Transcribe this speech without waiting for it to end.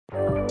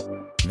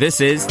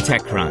This is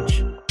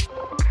TechCrunch.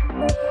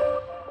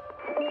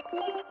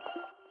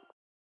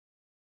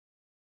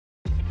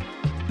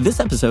 This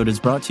episode is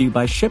brought to you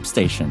by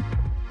ShipStation.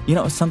 You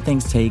know, some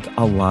things take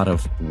a lot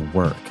of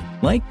work,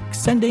 like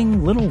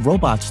sending little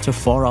robots to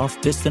far-off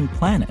distant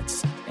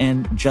planets.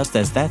 And just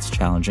as that's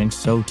challenging,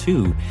 so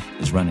too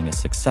is running a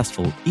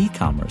successful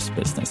e-commerce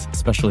business,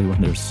 especially when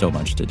there's so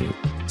much to do.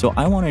 So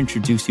I want to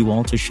introduce you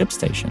all to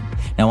ShipStation.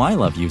 Now, I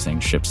love using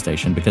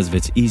ShipStation because of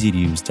its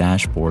easy-to-use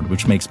dashboard,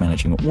 which makes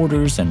managing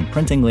orders and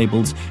printing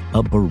labels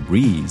a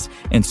breeze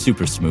and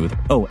super smooth.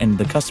 Oh, and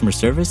the customer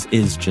service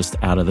is just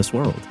out of this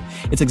world.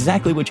 It's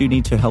exactly what you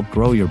need to help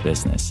grow your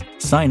business.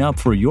 Sign up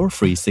for your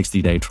free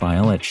 60-day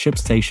trial at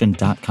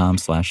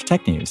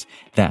shipstation.com/technews.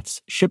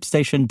 That's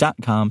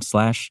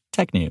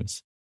shipstation.com/technews.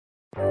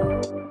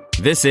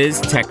 This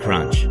is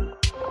TechCrunch.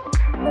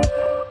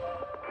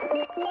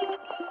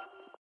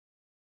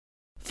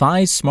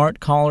 Fi's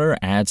Smart Collar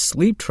adds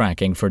sleep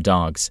tracking for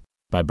dogs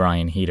by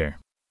Brian Heater.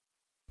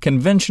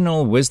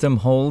 Conventional wisdom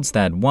holds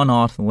that one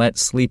ought let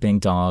sleeping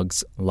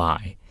dogs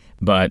lie,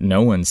 but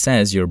no one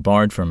says you're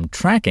barred from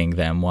tracking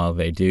them while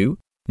they do.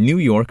 New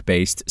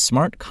York-based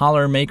smart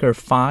collar maker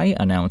Fi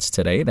announced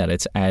today that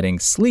it's adding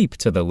sleep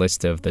to the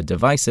list of the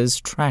device's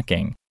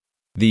tracking.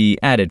 The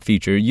added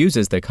feature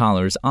uses the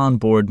collar's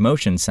onboard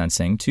motion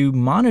sensing to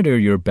monitor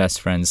your best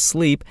friend's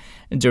sleep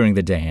during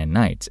the day and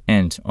night,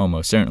 and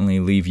almost certainly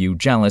leave you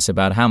jealous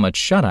about how much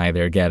shut-eye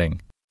they're getting.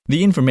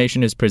 The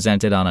information is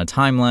presented on a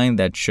timeline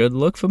that should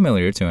look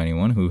familiar to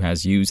anyone who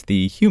has used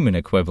the human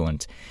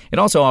equivalent. It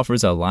also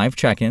offers a live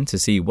check-in to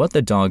see what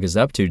the dog is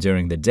up to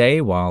during the day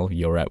while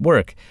you're at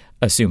work,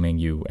 assuming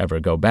you ever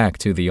go back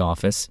to the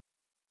office.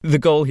 The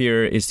goal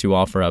here is to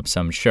offer up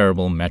some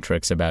shareable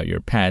metrics about your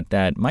pet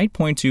that might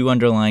point to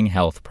underlying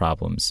health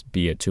problems,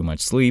 be it too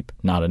much sleep,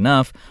 not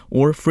enough,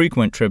 or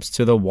frequent trips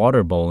to the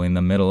water bowl in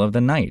the middle of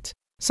the night.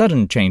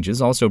 Sudden changes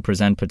also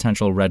present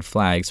potential red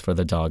flags for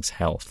the dog's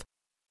health.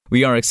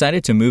 We are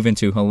excited to move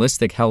into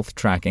holistic health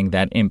tracking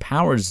that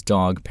empowers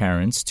dog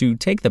parents to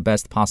take the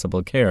best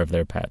possible care of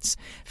their pets,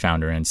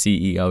 founder and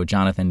CEO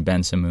Jonathan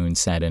Ben-Simoon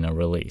said in a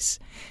release.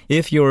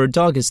 If your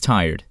dog is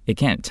tired, it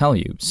can't tell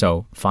you,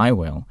 so Fi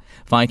will.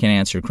 Fi can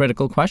answer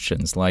critical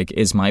questions like,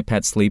 is my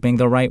pet sleeping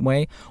the right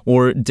way?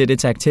 Or did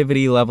its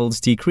activity levels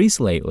decrease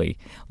lately,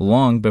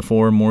 long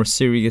before more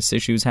serious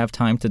issues have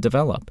time to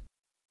develop?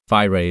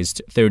 Fi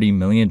raised $30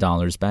 million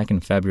back in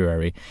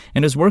February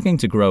and is working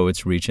to grow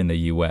its reach in the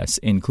U.S.,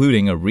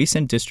 including a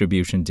recent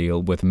distribution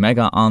deal with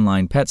mega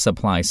online pet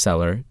supply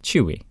seller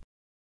Chewy.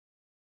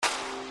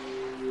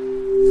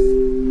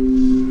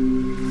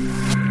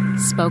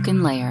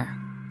 Spoken Layer.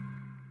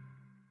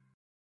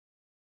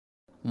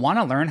 Want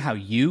to learn how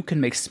you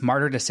can make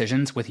smarter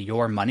decisions with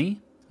your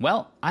money?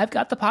 Well, I've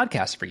got the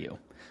podcast for you.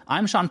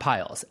 I'm Sean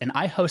Piles, and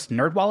I host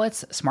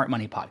NerdWallet's Smart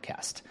Money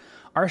Podcast.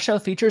 Our show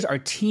features our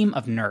team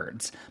of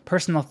nerds,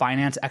 personal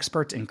finance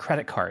experts in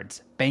credit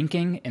cards,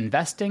 banking,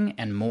 investing,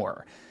 and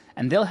more.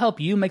 And they'll help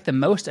you make the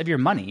most of your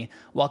money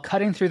while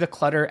cutting through the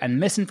clutter and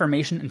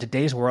misinformation in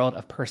today's world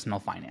of personal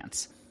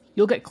finance.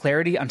 You'll get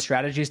clarity on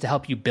strategies to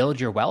help you build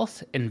your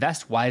wealth,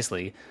 invest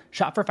wisely,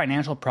 shop for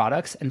financial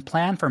products, and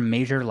plan for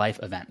major life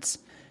events.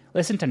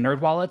 Listen to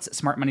NerdWallet's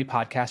Smart Money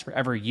Podcast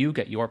wherever you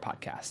get your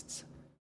podcasts.